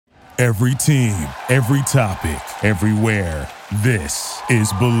Every team, every topic, everywhere. This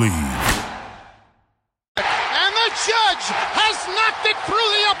is Believe. And the judge has knocked it through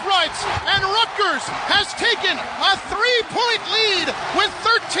the uprights, and Rutgers has taken a 3-point lead with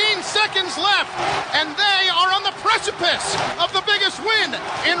 13 seconds left, and they are on the precipice of the biggest win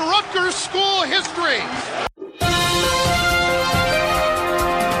in Rutgers school history.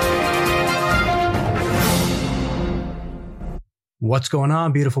 What's going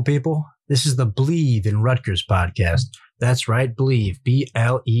on, beautiful people? This is the Believe in Rutgers podcast. That's right, Believe,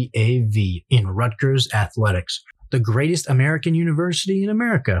 B-L-E-A-V, in Rutgers Athletics, the greatest American university in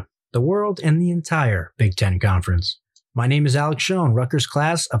America, the world, and the entire Big Ten Conference. My name is Alex Schoen, Rutgers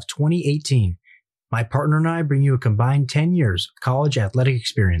class of 2018. My partner and I bring you a combined 10 years of college athletic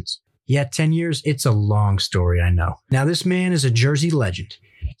experience. Yeah, 10 years, it's a long story, I know. Now, this man is a Jersey legend.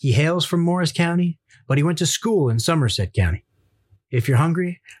 He hails from Morris County, but he went to school in Somerset County. If you're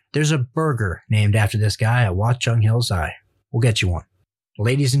hungry, there's a burger named after this guy at Watchung Hills High. We'll get you one.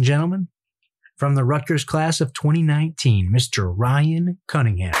 Ladies and gentlemen, from the Rutgers class of 2019, Mr. Ryan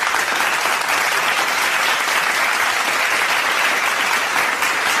Cunningham.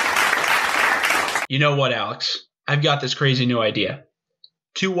 You know what, Alex? I've got this crazy new idea.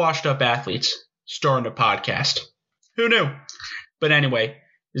 2 washed-up athletes starting a podcast. Who knew? But anyway,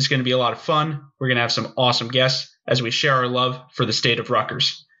 this is going to be a lot of fun. We're going to have some awesome guests as we share our love for the state of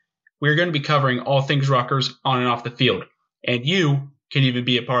Rutgers. We're going to be covering all things Rutgers on and off the field, and you can even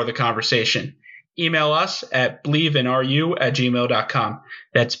be a part of the conversation. Email us at believeInRU@gmail.com.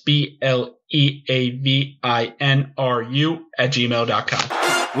 That's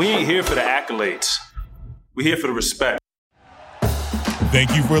BLEAVINRU@gmail.com. We ain't here for the accolades. We're here for the respect.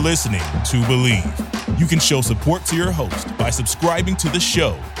 Thank you for listening to Believe. You can show support to your host by subscribing to the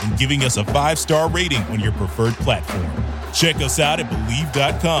show and giving us a 5-star rating on your preferred platform. Check us out at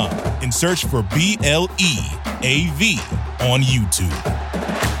Believe.com and search for BLEAV on YouTube.